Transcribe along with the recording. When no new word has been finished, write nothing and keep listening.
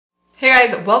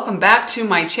guys, welcome back to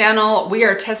my channel. We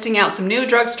are testing out some new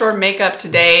drugstore makeup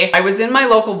today. I was in my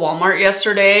local Walmart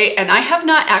yesterday and I have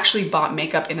not actually bought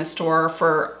makeup in a store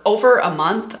for over a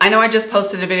month. I know I just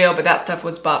posted a video, but that stuff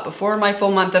was bought before my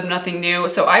full month of nothing new.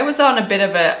 So I was on a bit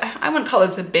of a, I wouldn't call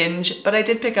this a binge, but I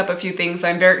did pick up a few things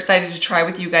I'm very excited to try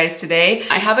with you guys today.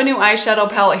 I have a new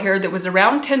eyeshadow palette here that was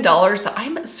around $10 that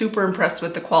I'm super impressed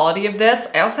with the quality of this.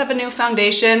 I also have a new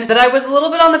foundation that I was a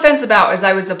little bit on the fence about as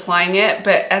I was applying it,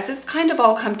 but as it's kind of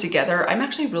all come together, I'm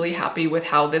actually really happy with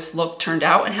how this look turned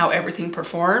out and how everything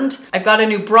performed. I've got a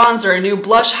new bronzer, a new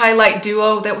blush highlight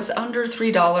duo that was under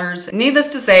 $3. Needless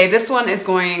to say, this one is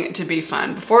going to be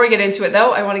fun. Before we get into it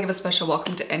though, I want to give a special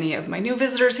welcome to any of my new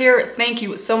visitors here. Thank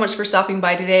you so much for stopping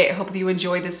by today. I hope that you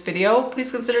enjoyed this video.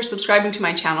 Please consider subscribing to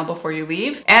my channel before you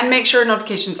leave and make sure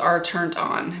notifications are turned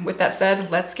on. With that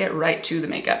said, let's get right to the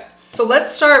makeup. So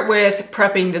let's start with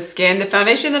prepping the skin. The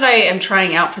foundation that I am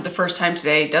trying out for the first time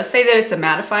today does say that it's a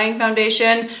mattifying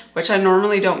foundation, which I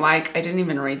normally don't like. I didn't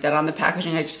even read that on the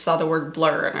packaging. I just saw the word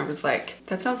blur and I was like,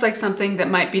 that sounds like something that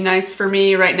might be nice for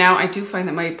me right now. I do find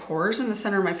that my pores in the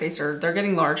center of my face they're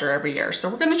getting larger every year. So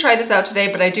we're gonna try this out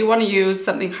today, but I do wanna use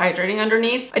something hydrating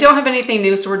underneath. I don't have anything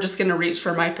new, so we're just gonna reach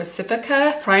for my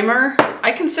Pacifica primer.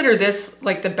 I consider this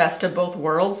like the best of both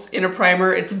worlds in a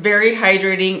primer. It's very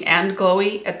hydrating and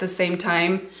glowy at the same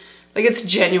time. Like, it's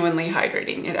genuinely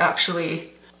hydrating. It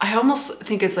actually, I almost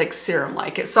think it's like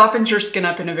serum-like. It softens your skin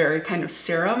up in a very kind of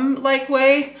serum-like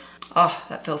way. Oh,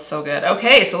 that feels so good.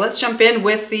 Okay, so let's jump in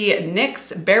with the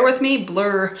NYX Bear With Me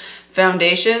Blur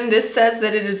Foundation. This says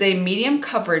that it is a medium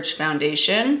coverage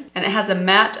foundation and it has a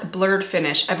matte blurred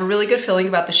finish. I have a really good feeling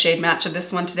about the shade match of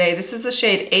this one today. This is the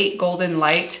shade 8 Golden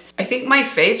Light. I think my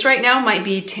face right now might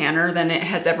be tanner than it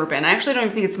has ever been. I actually don't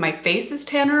even think it's my face is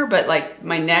tanner, but like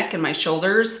my neck and my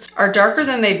shoulders are darker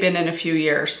than they've been in a few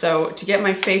years. So to get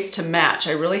my face to match,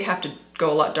 I really have to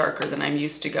go a lot darker than I'm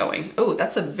used to going. Oh,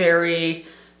 that's a very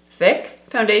thick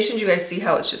foundation. Do you guys see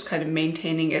how it's just kind of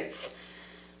maintaining its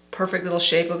perfect little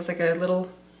shape? It looks like a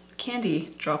little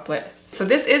candy droplet. So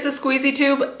this is a squeezy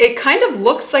tube. It kind of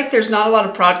looks like there's not a lot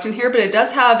of product in here, but it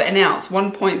does have an ounce,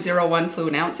 1.01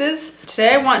 fluid ounces.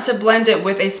 Today I want to blend it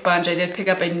with a sponge. I did pick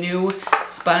up a new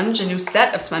sponge, a new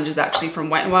set of sponges actually from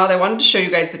Wet n Wild. I wanted to show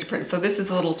you guys the difference. So this is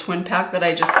a little twin pack that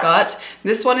I just got.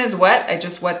 This one is wet. I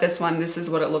just wet this one. This is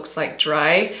what it looks like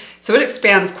dry. So it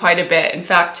expands quite a bit. In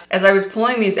fact, as I was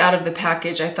pulling these out of the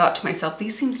package, I thought to myself,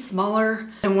 these seem smaller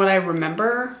than what I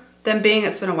remember them being.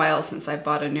 It's been a while since I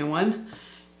bought a new one.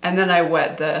 And then I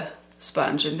wet the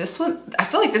sponge, and this one, I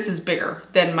feel like this is bigger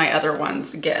than my other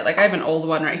ones get. Like, I have an old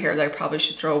one right here that I probably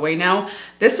should throw away now.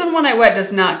 This one, when I wet,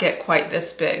 does not get quite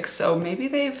this big. So maybe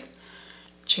they've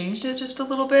changed it just a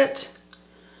little bit.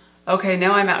 Okay,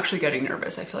 now I'm actually getting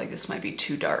nervous. I feel like this might be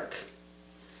too dark.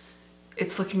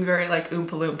 It's looking very like Oompa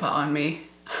Loompa on me.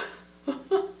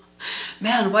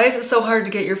 Man, why is it so hard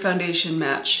to get your foundation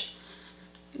match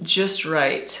just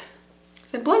right?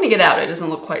 So I'm blending it out, it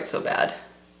doesn't look quite so bad.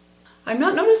 I'm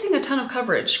not noticing a ton of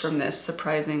coverage from this,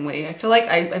 surprisingly. I feel like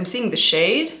I'm seeing the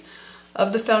shade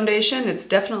of the foundation. It's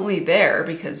definitely there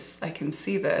because I can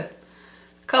see the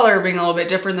color being a little bit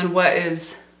different than what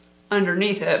is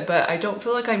underneath it, but I don't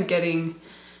feel like I'm getting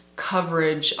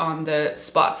coverage on the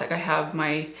spots. Like, I have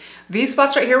these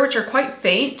spots right here, which are quite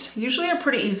faint, usually are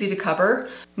pretty easy to cover.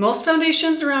 Most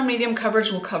foundations around medium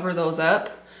coverage will cover those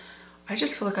up. I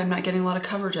just feel like I'm not getting a lot of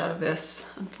coverage out of this,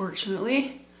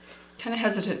 unfortunately. Kind of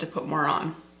hesitant to put more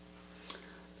on.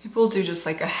 People do just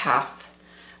like a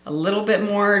little bit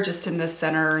more just in the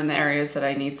center and the areas that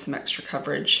I need some extra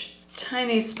coverage.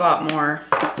 Tiny spot more.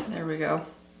 There we go.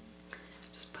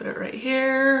 Just put it right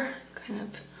here, kind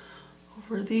of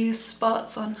over these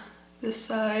spots on this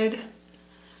side.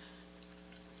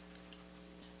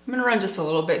 I'm gonna run just a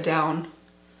little bit down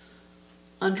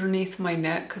underneath my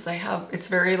neck because it's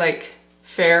very like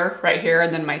fair right here,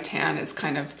 and then my tan is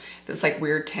kind of this like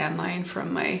weird tan line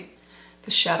from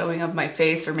the shadowing of my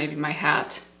face, or maybe my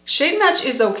hat. Shade match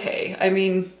is okay. I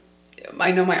mean,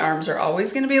 I know my arms are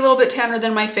always gonna be a little bit tanner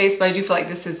than my face, but I do feel like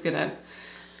this is gonna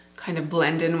kind of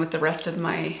blend in with the rest of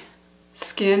my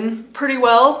skin pretty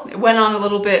well. It went on a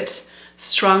little bit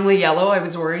strongly yellow. I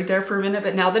was worried there for a minute,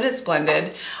 but now that it's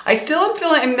blended, I still am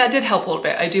feeling, I mean, that did help a little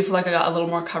bit. I do feel like I got a little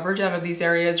more coverage out of these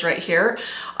areas right here.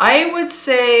 I would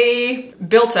say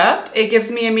built up, it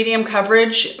gives me a medium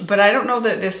coverage, but I don't know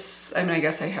that this, I mean, I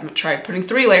guess I haven't tried putting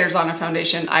 3 layers on a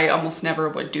foundation. I almost never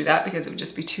would do that because it would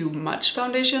just be too much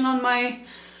foundation on my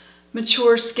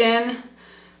mature skin.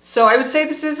 So I would say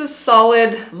this is a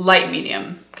solid light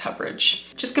medium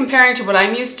coverage. Just comparing to what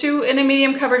I'm used to in a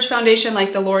medium coverage foundation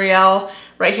like the L'Oreal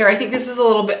right here. I think this is a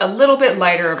little bit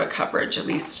lighter of a coverage, at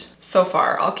least so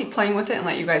far. I'll keep playing with it and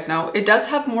let you guys know. It does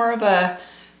have more of a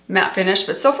matte finish,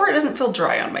 but so far it doesn't feel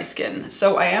dry on my skin.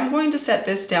 So I am going to set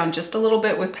this down just a little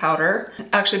bit with powder.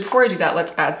 Actually, before I do that,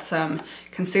 let's add some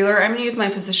concealer. I'm gonna use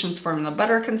my Physicians Formula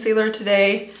Butter Concealer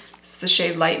today. This is the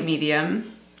shade Light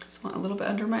Medium. Just want a little bit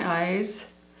under my eyes,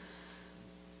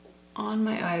 on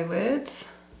my eyelids,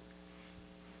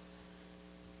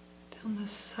 down the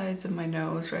sides of my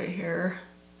nose right here.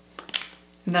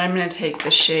 And then I'm gonna take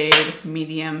the shade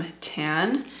Medium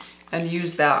Tan and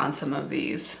use that on some of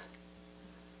these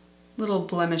little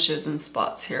blemishes and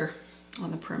spots here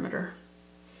on the perimeter.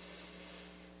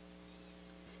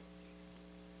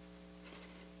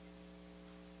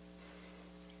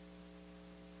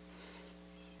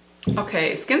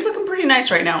 Okay, skin's looking pretty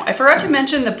nice right now. I forgot to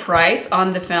mention the price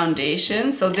on the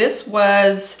foundation. So this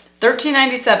was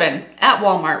 $13.97 at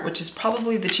Walmart, which is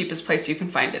probably the cheapest place you can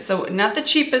find it. So not the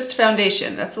cheapest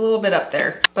foundation, that's a little bit up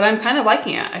there, but I'm kind of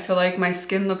liking it. I feel like my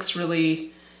skin looks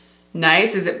really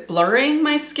nice. Is it blurring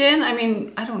my skin? I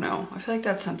mean, I don't know. I feel like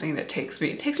that's something that takes me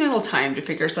a little time to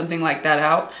figure something like that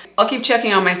out. I'll keep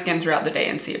checking on my skin throughout the day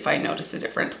and see if I notice a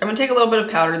difference. I'm gonna take a little bit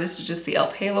of powder. This is just the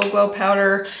e.l.f. Halo Glow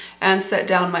powder, and set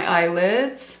down my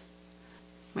eyelids,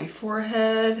 my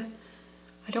forehead.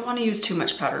 I don't want to use too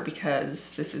much powder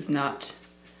because this is not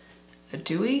a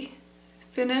dewy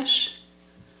finish.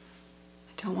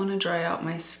 I don't want to dry out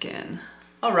my skin.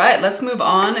 All right, let's move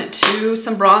on to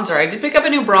some bronzer. I did pick up a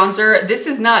new bronzer. This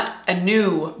is not a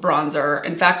new bronzer.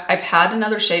 In fact, I've had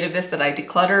another shade of this that I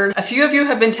decluttered. A few of you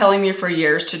have been telling me for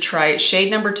years to try shade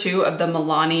number 2 of the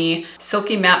Milani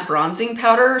Silky Matte Bronzing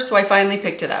Powder, so I finally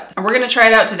picked it up. And we're gonna try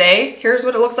it out today. Here's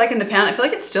what it looks like in the pan. I feel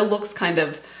like it still looks kind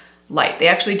of light. They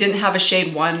actually didn't have a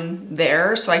shade 1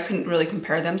 there, so I couldn't really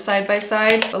compare them side by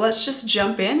side. But let's just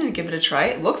jump in and give it a try.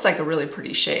 It looks like a really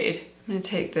pretty shade. I'm gonna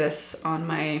take this on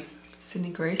my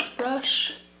Sydney Grace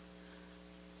brush.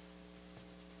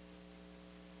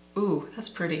 Ooh, that's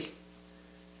pretty.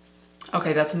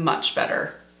 Okay, that's much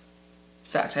better. In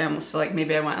fact, I almost feel like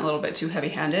maybe I went a little bit too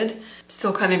heavy-handed.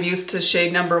 Still kind of used to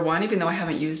shade number 1, even though I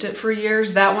haven't used it for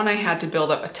years. That one I had to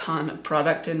build up a ton of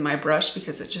product in my brush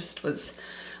because it just was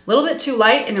a little bit too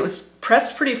light, and it was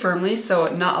pressed pretty firmly, so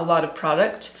not a lot of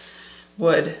product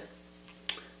would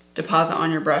deposit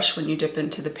on your brush when you dip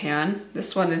into the pan.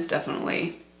 This one is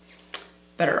definitely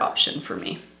better option for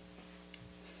me.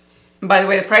 And by the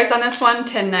way, the price on this one,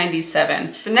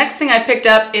 $10.97. The next thing I picked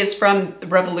up is from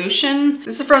Revolution.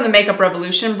 This is from the Makeup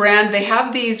Revolution brand. They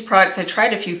have these products. I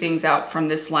tried a few things out from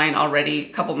this line already a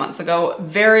couple months ago.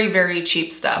 Very, very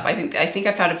cheap stuff. I think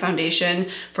I found a foundation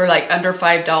for like under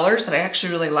 $5 that I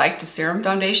actually really liked, a serum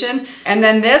foundation. And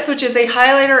then this, which is a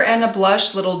highlighter and a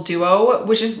blush little duo,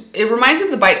 it reminds me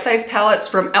of the bite-sized palettes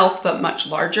from e.l.f. but much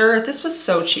larger. This was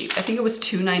so cheap. I think it was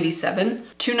 $2.97,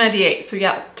 $2.98. So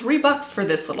yeah, $3 for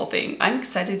this little thing. I'm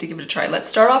excited to give it a try. Let's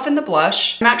start off in the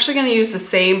blush. I'm actually gonna use the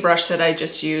same brush that I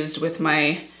just used with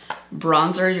my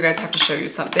bronzer. You guys have to show you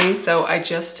something. So I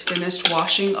just finished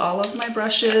washing all of my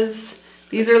brushes.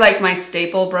 These are like my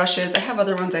staple brushes. I have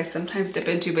other ones I sometimes dip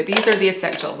into, but these are the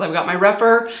essentials. I've got my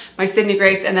rougher, my Sydney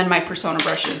Grace, and then my Persona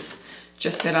brushes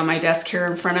just sit on my desk here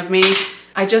in front of me.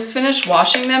 I just finished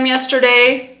washing them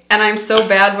yesterday. And I'm so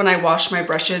bad when I wash my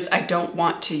brushes, I don't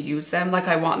want to use them. Like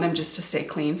I want them just to stay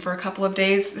clean for a couple of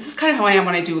days. This is kind of how I am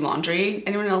when I do laundry.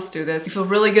 Anyone else do this? You feel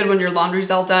really good when your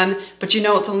laundry's all done, but you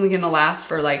know it's only gonna last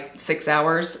for like 6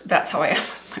 hours. That's how I am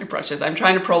with my brushes. I'm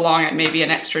trying to prolong it maybe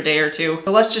an extra day or two.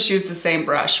 So let's just use the same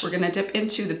brush. We're gonna dip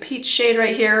into the peach shade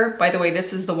right here. By the way,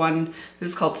 this is the one, this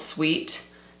is called Sweet.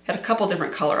 Had a couple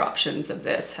different color options of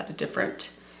this. Had a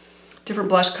different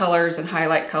blush colors and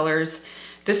highlight colors.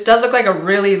 This does look like a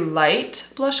really light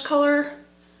blush color.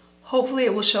 Hopefully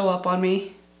it will show up on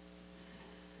me.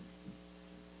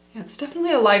 Yeah, it's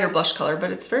definitely a lighter blush color, but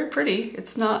it's very pretty.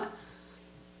 It's not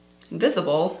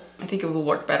invisible. I think it will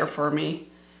work better for me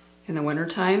in the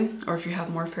wintertime, or if you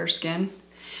have more fair skin.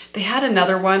 They had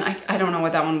another one, I don't know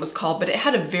what that one was called, but it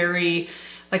had a very,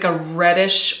 like a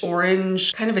reddish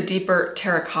orange, kind of a deeper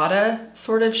terracotta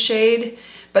sort of shade.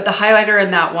 But the highlighter in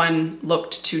that one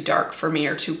looked too dark for me,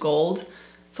 or too gold.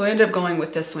 So I ended up going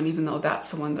with this one, even though that's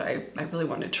the one that I really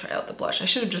wanted to try out the blush. I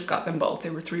should have just got them both. They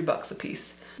were $3 a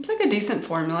piece. It's like a decent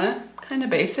formula, kind of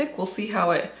basic. We'll see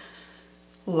how it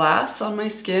lasts on my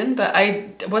skin, but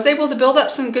I was able to build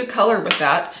up some good color with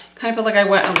that. Kind of feel like I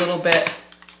went a little bit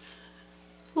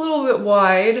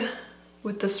wide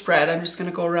with the spread. I'm just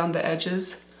gonna go around the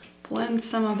edges, blend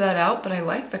some of that out, but I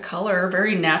like the color,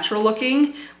 very natural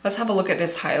looking. Let's have a look at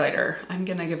this highlighter. I'm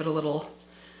gonna give it a little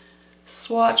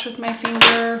swatch with my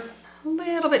finger. a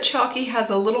little bit chalky, has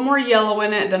a little more yellow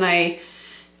in it than I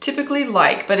typically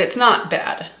like, but it's not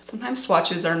bad. Sometimes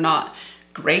swatches are not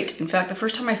great. In fact, the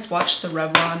first time I swatched the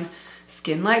Revlon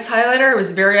Skin Lights highlighter, I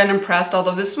was very unimpressed,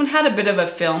 although this one had a bit of a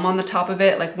film on the top of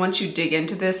it. Like once you dig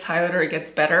into this highlighter, it gets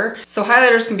better. So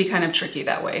highlighters can be kind of tricky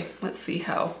that way. Let's see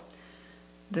how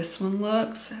this one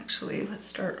looks. Actually, let's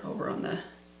start over on the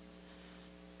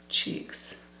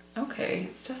cheeks. Okay,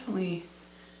 it's definitely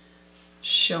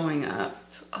showing up.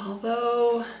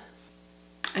 Although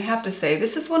I have to say,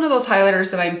 this is one of those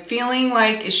highlighters that I'm feeling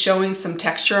like is showing some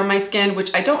texture on my skin,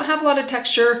 which I don't have a lot of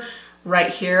texture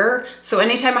right here. So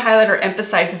anytime a highlighter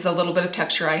emphasizes a little bit of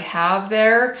texture I have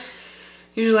there,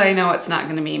 usually I know it's not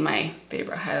gonna be my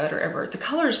favorite highlighter ever. The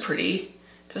color is pretty,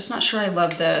 just not sure I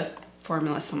love the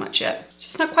formula so much yet. It's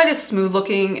just not quite as smooth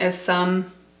looking as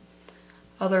some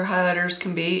other highlighters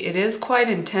can be. It is quite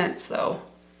intense though.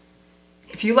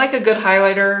 If you like a good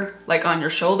highlighter, like on your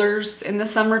shoulders in the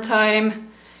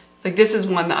summertime, like this is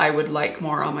one that I would like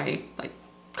more on my like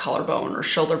collarbone or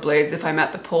shoulder blades if I'm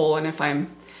at the pool, and if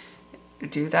I'm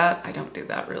do that. I don't do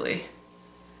that really.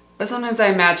 But sometimes I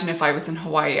imagine if I was in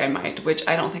Hawaii, I might, which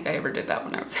I don't think I ever did that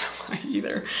when I was in Hawaii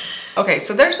either. Okay,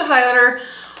 so there's the highlighter.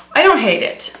 I don't hate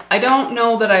it. I don't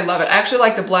know that I love it. I actually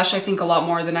like the blush, I think, a lot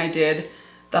more than I did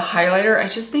the highlighter. I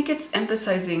just think it's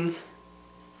emphasizing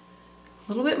a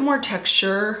little bit more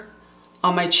texture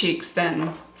on my cheeks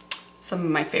than some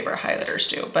of my favorite highlighters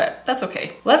do, but that's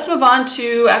okay. Let's move on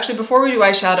to, actually before we do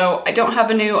eyeshadow, I don't have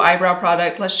a new eyebrow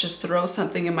product. Let's just throw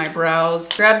something in my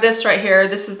brows. Grab this right here.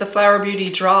 This is the Flower Beauty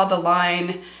Draw the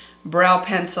Line brow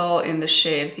pencil in the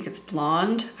shade, I think it's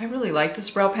blonde. I really like this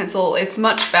brow pencil. It's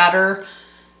much fatter,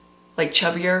 like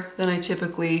chubbier than I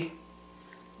typically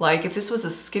like. If this was a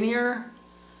skinnier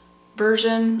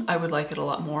version, I would like it a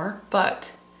lot more,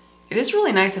 but it is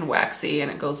really nice and waxy and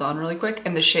it goes on really quick,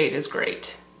 and the shade is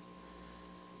great.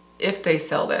 If they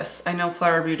sell this. I know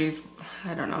Flower Beauty's,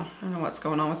 I don't know what's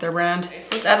going on with their brand. Okay, so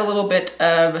let's add a little bit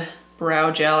of brow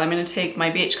gel. I'm gonna take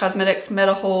my BH Cosmetics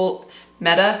Mega Hold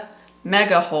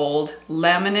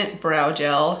Laminate Brow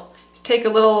Gel. Just take a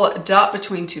little dot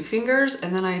between two fingers,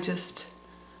 and then I just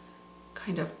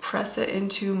kind of press it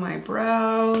into my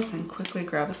brows and quickly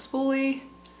grab a spoolie.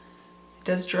 It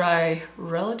does dry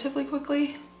relatively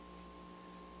quickly.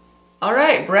 All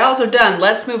right, brows are done.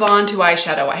 Let's move on to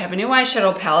eyeshadow. I have a new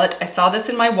eyeshadow palette. I saw this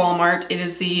in my Walmart. It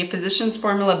is the Physicians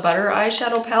Formula Butter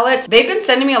eyeshadow palette. They've been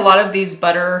sending me a lot of these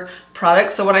butter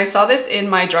products. So when I saw this in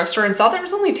my drugstore and saw there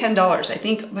was only $10, I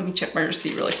think, let me check my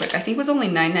receipt really quick. I think it was only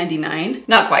 $9.99.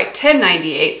 Not quite,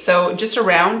 $10.98. So just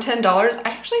around $10. I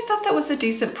actually thought that was a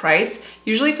decent price.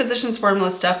 Usually Physicians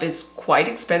Formula stuff is quite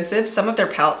expensive. Some of their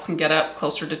palettes can get up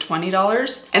closer to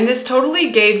 $20. And this totally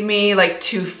gave me like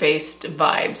Too Faced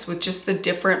vibes with just the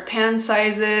different pan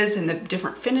sizes and the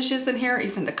different finishes in here.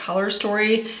 Even the color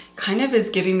story kind of is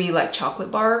giving me like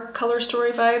chocolate bar color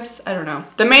story vibes. I don't know.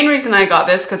 The main reason I got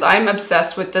this, because I'm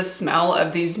obsessed with the smell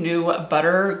of these new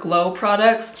Butter Glow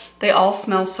products. They all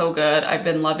smell so good. I've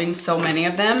been loving so many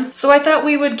of them. So I thought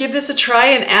we would give this a try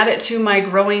and add it to my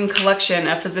growing collection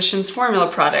of Physicians Formula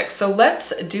products. So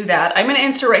let's do that. I'm gonna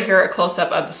insert right here a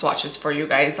close-up of the swatches for you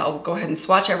guys. I'll go ahead and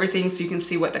swatch everything so you can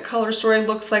see what the color story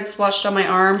looks like swatched on my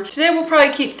arm. Today we'll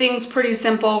probably keep things pretty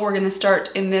simple. We're gonna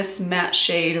start in this matte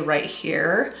shade right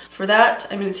here. For that,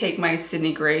 I'm gonna take my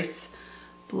Sydney Grace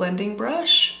blending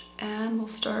brush and we'll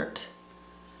start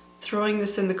throwing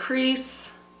this in the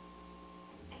crease.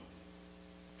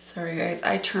 Sorry guys,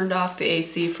 I turned off the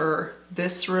AC for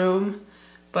this room,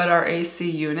 but our AC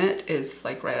unit is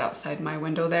like right outside my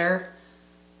window there.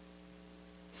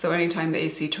 So anytime the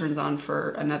AC turns on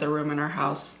for another room in our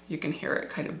house, you can hear it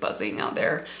kind of buzzing out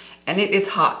there. And it is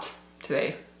hot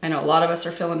today. I know a lot of us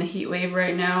are feeling a heat wave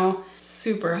right now.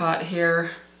 Super hot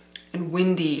here and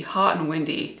windy, hot and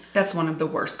windy. That's one of the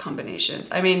worst combinations.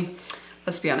 I mean,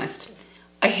 let's be honest.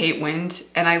 I hate wind,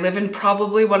 and I live in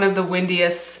probably one of the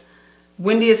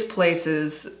windiest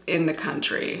places in the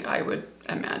country, I would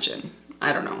imagine.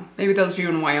 I don't know. Maybe those of you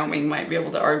in Wyoming might be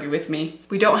able to argue with me.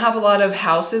 We don't have a lot of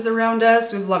houses around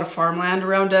us. We have a lot of farmland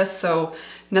around us, so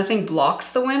nothing blocks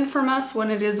the wind from us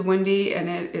when it is windy, and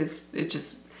it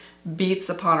just beats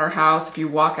upon our house. If you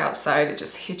walk outside, it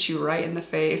just hits you right in the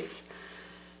face.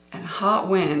 And hot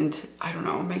wind, I don't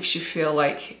know, makes you feel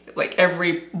like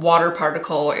every water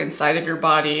particle inside of your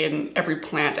body and every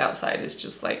plant outside is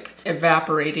just like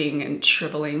evaporating and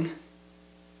shriveling.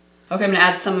 Okay, I'm gonna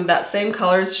add some of that same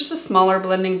color. It's just a smaller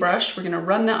blending brush. We're gonna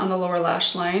run that on the lower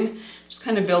lash line, just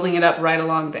kind of building it up right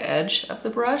along the edge of the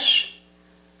brush.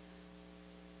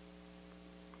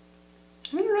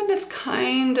 I'm gonna run this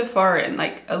kind of far in,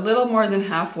 like a little more than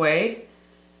halfway.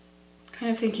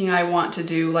 Kind of thinking I want to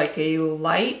do like a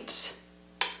light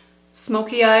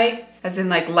smoky eye, as in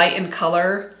like light in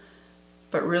color,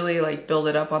 but really like build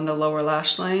it up on the lower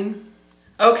lash line.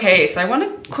 Okay, so I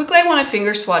want to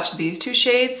finger swatch these two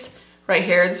shades right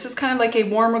here. This is kind of like a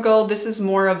warmer gold. This is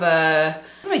more of a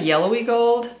yellowy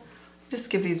gold.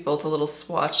 Just give these both a little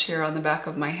swatch here on the back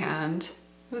of my hand.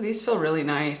 Ooh, these feel really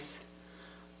nice.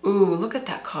 Ooh, look at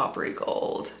that coppery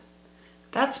gold.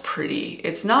 That's pretty.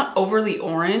 It's not overly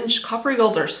orange. Coppery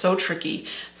golds are so tricky.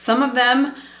 Some of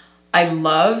them I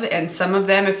love, and some of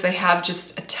them, if they have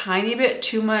just a tiny bit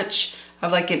too much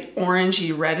of like an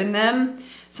orangey red in them,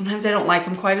 sometimes I don't like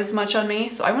them quite as much on me.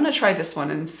 So I want to try this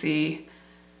one and see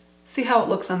how it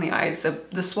looks on the eyes.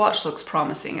 The swatch looks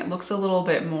promising. It looks a little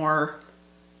bit more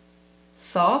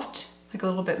soft, like a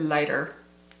little bit lighter.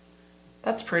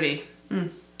 That's pretty. I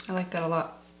like that a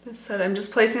lot. This side, I'm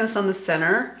just placing this on the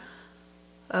center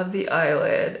of the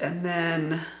eyelid, and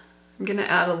then I'm gonna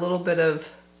add a little bit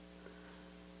of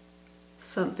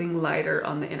something lighter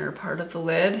on the inner part of the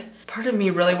lid. Part of me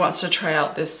really wants to try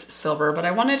out this silver, but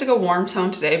I wanted to go warm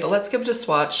tone today, but let's give it a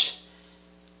swatch.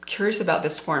 I'm curious about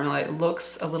this formula. It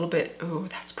looks a little bit, ooh,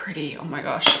 that's pretty. Oh my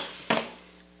gosh.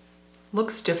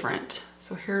 Looks different.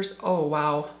 So here's, oh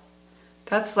wow.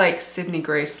 That's like Sydney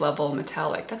Grace level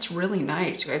metallic. That's really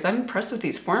nice, you guys. I'm impressed with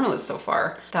these formulas so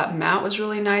far. That matte was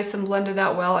really nice and blended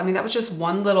out well. I mean, that was just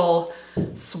one little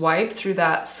swipe through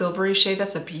that silvery shade.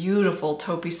 That's a beautiful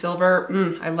taupey silver.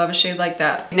 I love a shade like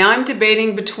that. Now I'm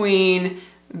debating between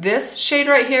this shade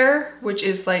right here, which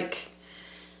is like,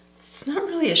 it's not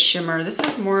really a shimmer. This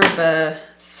is more of a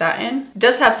satin. It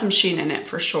does have some sheen in it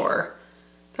for sure.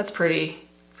 That's pretty.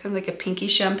 Kind of like a pinky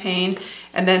champagne.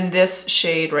 And then this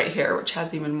shade right here, which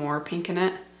has even more pink in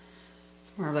it.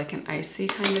 It's more of like an icy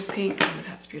kind of pink. Oh,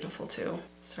 that's beautiful too.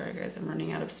 Sorry guys, I'm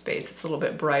running out of space. It's a little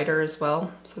bit brighter as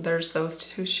well. So there's those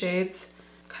two shades.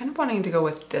 Kind of wanting to go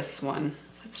with this one.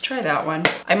 Let's try that one.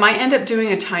 I might end up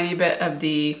doing a tiny bit of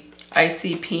the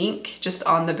icy pink just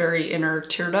on the very inner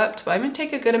tear duct, but I'm gonna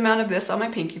take a good amount of this on my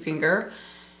pinky finger,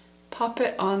 pop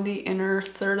it on the inner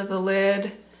third of the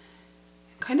lid,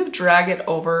 kind of drag it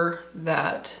over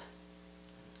that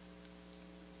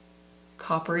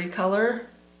coppery color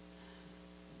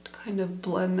to kind of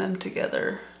blend them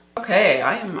together. Okay,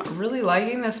 I am really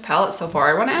liking this palette so far.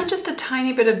 I want to add just a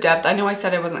tiny bit of depth. I know I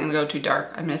said I wasn't going to go too dark.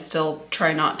 I'm going to still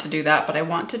try not to do that, but I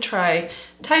want to try a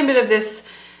tiny bit of this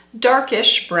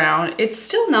darkish brown. It's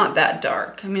still not that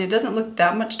dark. I mean, it doesn't look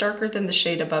that much darker than the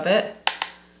shade above it.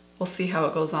 We'll see how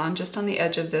it goes on just on the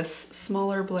edge of this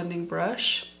smaller blending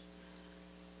brush.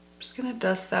 Just gonna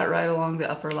dust that right along the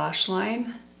upper lash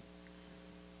line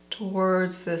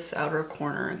towards this outer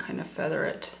corner and kind of feather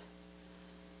it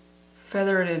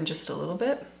in just a little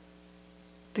bit.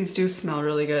 These do smell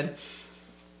really good.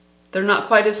 They're not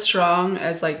quite as strong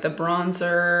as like the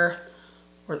bronzer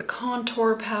or the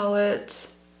contour palette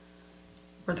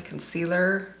or the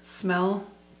concealer smell,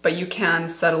 but you can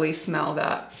subtly smell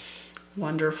that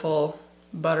wonderful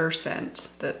butter scent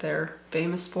that they're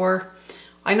famous for.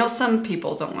 I know some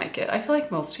people don't like it. I feel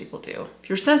like most people do. If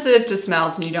you're sensitive to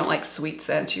smells and you don't like sweet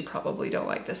scents, you probably don't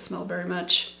like this smell very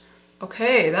much.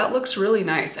 Okay, that looks really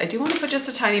nice. I do want to put just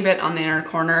a tiny bit on the inner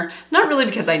corner. Not really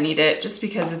because I need it, just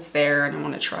because it's there and I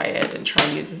want to try it and try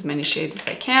and use as many shades as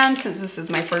I can since this is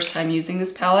my first time using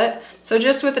this palette. So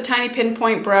just with a tiny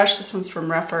pinpoint brush, this one's from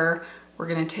Repher, we're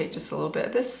going to take just a little bit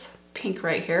of this pink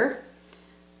right here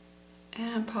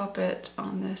and pop it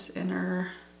on this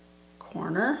inner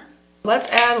corner. Let's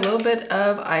add a little bit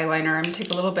of eyeliner. I'm gonna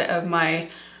take a little bit of my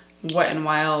Wet n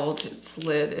Wild. Its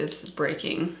lid is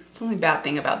breaking. It's the only bad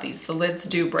thing about these. The lids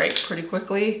do break pretty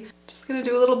quickly. Just gonna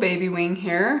do a little baby wing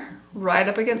here, right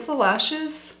up against the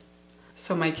lashes.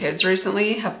 So my kids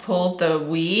recently have pulled the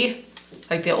Wii,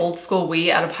 like the old school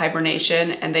Wii, out of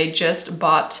hibernation, and they just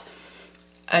bought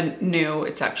a new,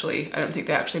 it's actually, I don't think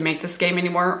they actually make this game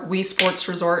anymore, Wii Sports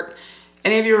Resort.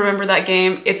 Any of you remember that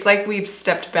game? It's like we've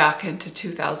stepped back into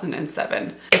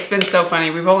 2007. It's been so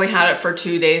funny. We've only had it for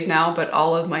 2 days now, but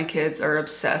all of my kids are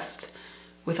obsessed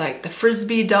with like the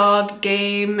frisbee dog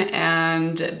game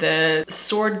and the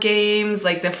sword games,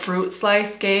 like the fruit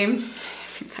slice game.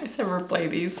 If you guys ever play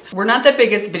these. We're not the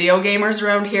biggest video gamers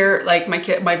around here. Like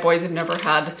my boys have never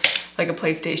had like a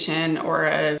PlayStation or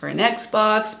an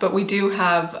Xbox, but we do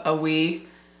have a Wii.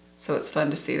 So it's fun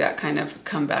to see that kind of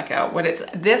come back out. When it's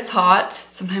this hot,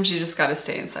 sometimes you just gotta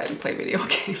stay inside and play video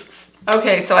games.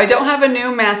 Okay, so I don't have a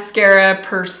new mascara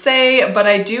per se, but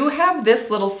I do have this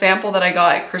little sample that I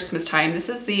got at Christmas time. This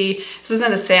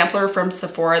isn't a sampler from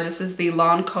Sephora. This is the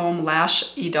Lancome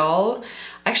Lash Idole.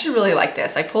 I actually really like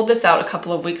this. I pulled this out a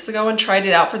couple of weeks ago and tried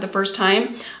it out for the first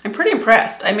time. I'm pretty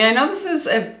impressed. I mean, I know this is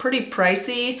a pretty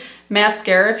pricey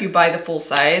mascara if you buy the full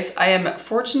size. I am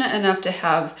fortunate enough to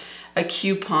have a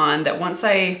coupon that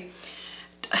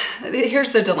here's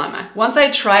the dilemma. Once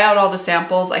I try out all the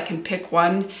samples, I can pick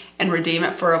one and redeem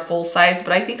it for a full size,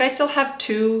 but I think I still have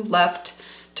 2 left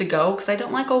to go because I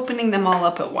don't like opening them all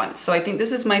up at once. So I think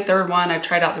this is my 3rd one. I've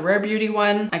tried out the Rare Beauty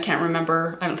one. I can't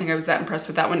remember. I don't think I was that impressed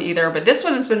with that one either, but this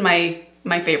one has been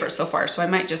my favorite so far. So I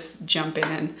might just jump in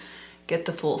and get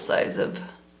the full size of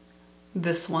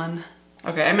this one.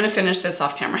 Okay, I'm gonna finish this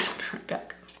off camera. I'll be right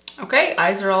back. Okay,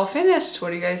 eyes are all finished. What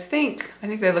do you guys think? I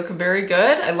think they look very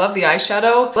good. I love the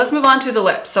eyeshadow. Let's move on to the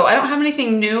lips. So I don't have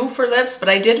anything new for lips, but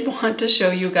I did want to show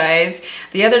you guys.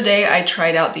 The other day I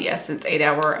tried out the Essence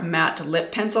 8-Hour Matte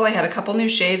Lip Pencil. I had a couple new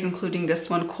shades, including this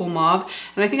one, Cool Mauve.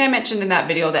 And I think I mentioned in that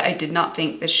video that I did not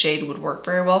think this shade would work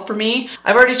very well for me.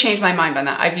 I've already changed my mind on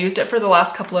that. I've used it for the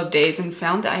last couple of days and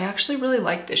found that I actually really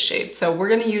like this shade. So we're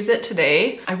gonna use it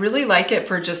today. I really like it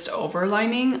for just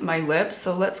overlining my lips.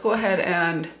 So let's go ahead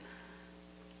and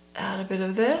add a bit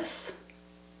of this.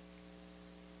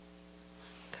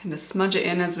 Kind of smudge it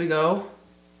in as we go.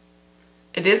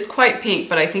 It is quite pink,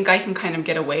 but I think I can kind of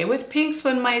get away with pinks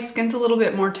when my skin's a little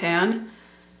bit more tan.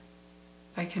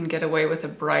 I can get away with a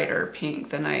brighter pink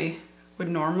than I would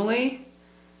normally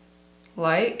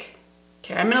like.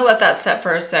 Okay, I'm gonna let that set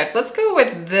for a sec. Let's go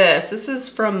with this. This is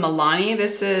from Milani.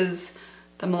 This is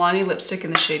the Milani lipstick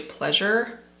in the shade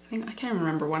Pleasure. I can't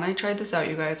remember when I tried this out,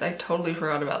 you guys. I totally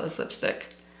forgot about this lipstick.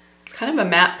 It's kind of a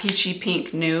matte peachy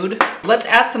pink nude. Let's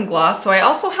add some gloss. So I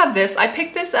also have this. I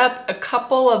picked this up a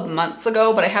couple of months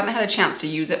ago, but I haven't had a chance to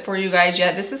use it for you guys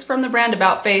yet. This is from the brand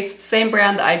About Face, same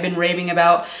brand that I've been raving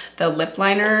about, the lip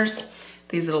liners.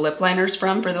 These little lip liners for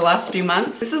the last few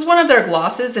months. This is one of their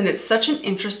glosses and it's such an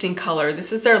interesting color.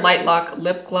 This is their Light Lock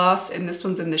lip gloss and this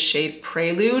one's in the shade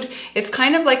Prelude. It's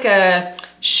kind of like a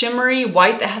shimmery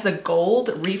white that has a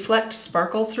gold reflect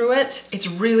sparkle through it. It's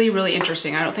really, really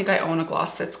interesting. I don't think I own a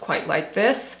gloss that's quite like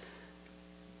this.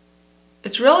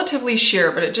 It's relatively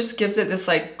sheer, but it just gives it this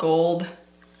like gold,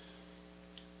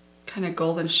 kind of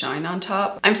golden shine on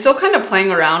top. I'm still kind of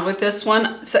playing around with this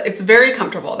one. So it's very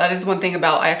comfortable. That is one thing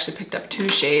about, I actually picked up 2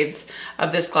 shades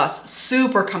of this gloss.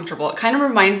 Super comfortable. It kind of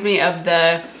reminds me of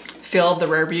the feel of the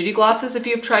Rare Beauty glosses if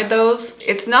you've tried those.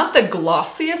 It's not the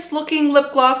glossiest looking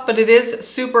lip gloss, but it is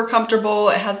super comfortable.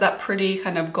 It has that pretty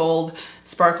kind of gold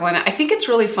sparkle in it. I think it's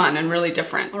really fun and really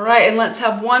different. All right, and let's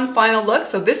have one final look.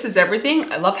 So this is everything.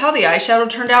 I love how the eyeshadow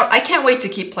turned out. I can't wait to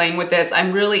keep playing with this.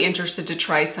 I'm really interested to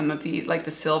try some of the, like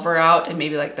the silver out and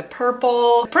maybe like the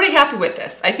purple. Pretty happy with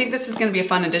this. I think this is gonna be a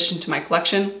fun addition to my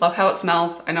collection. Love how it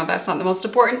smells. I know that's not the most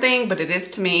important thing, but it is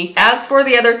to me. As for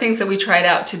the other things that we tried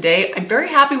out today, I'm very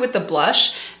happy with the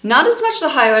blush. Not as much the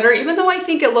highlighter, even though I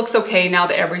think it looks okay now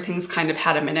that everything's kind of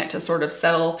had a minute to sort of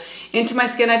settle into my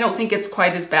skin. I don't think it's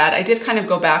quite as bad. I did kind of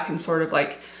go back and sort of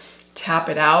like tap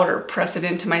it out or press it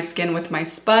into my skin with my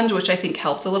sponge, which I think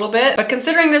helped a little bit. But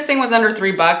considering this thing was under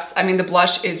 $3, I mean, the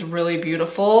blush is really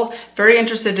beautiful. Very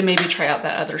interested to maybe try out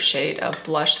that other shade of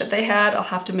blush that they had. I'll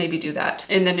have to maybe do that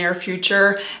in the near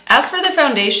future. As for the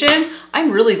foundation,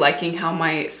 I'm really liking how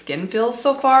my skin feels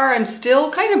so far. I'm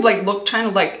still kind of like trying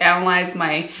to like analyze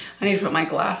I need to put my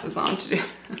glasses on to do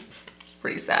this. It's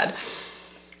pretty sad.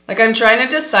 Like I'm trying to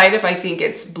decide if I think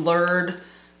it's blurred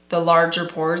the larger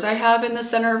pores I have in the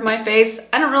center of my face.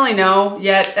 I don't really know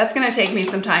yet. That's gonna take me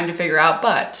some time to figure out,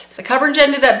 but the coverage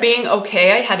ended up being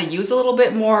okay. I had to use a little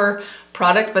bit more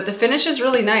product, but the finish is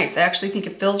really nice. I actually think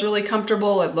it feels really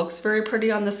comfortable. It looks very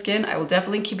pretty on the skin. I will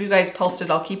definitely keep you guys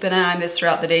posted. I'll keep an eye on this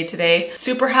throughout the day today.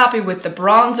 Super happy with the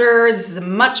bronzer. This is a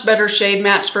much better shade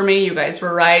match for me. You guys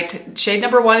were right. Shade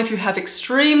number 1, if you have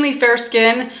extremely fair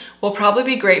skin, will probably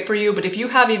be great for you, but if you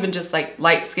have even just like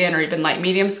light skin or even light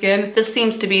medium skin, this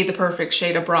seems to be the perfect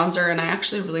shade of bronzer, and I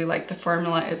actually really like the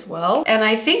formula as well. And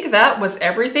I think that was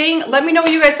everything. Let me know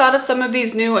what you guys thought of some of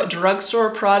these new drugstore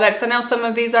products. I know some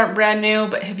of these aren't brand new,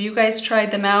 but have you guys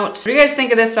tried them out? What do you guys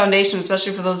think of this foundation,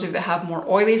 especially for those of you that have more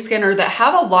oily skin or that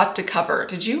have a lot to cover?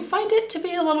 Did you find it to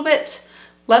be a little bit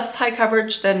less high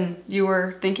coverage than you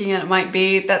were thinking it might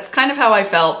be? That's kind of how I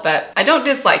felt, but I don't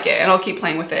dislike it, and I'll keep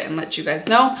playing with it and let you guys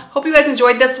know. Hope you guys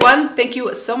enjoyed this one. Thank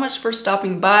you so much for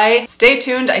stopping by. Stay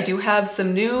tuned. I do have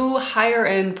some new higher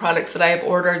end products that I have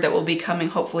ordered that will be coming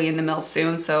hopefully in the mail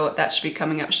soon, so that should be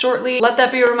coming up shortly. Let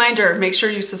that be a reminder. Make sure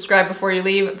you subscribe before you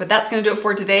leave, but that's gonna do it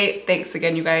for today. Thanks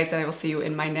again, you guys, and I will see you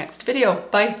in my next video.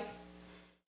 Bye.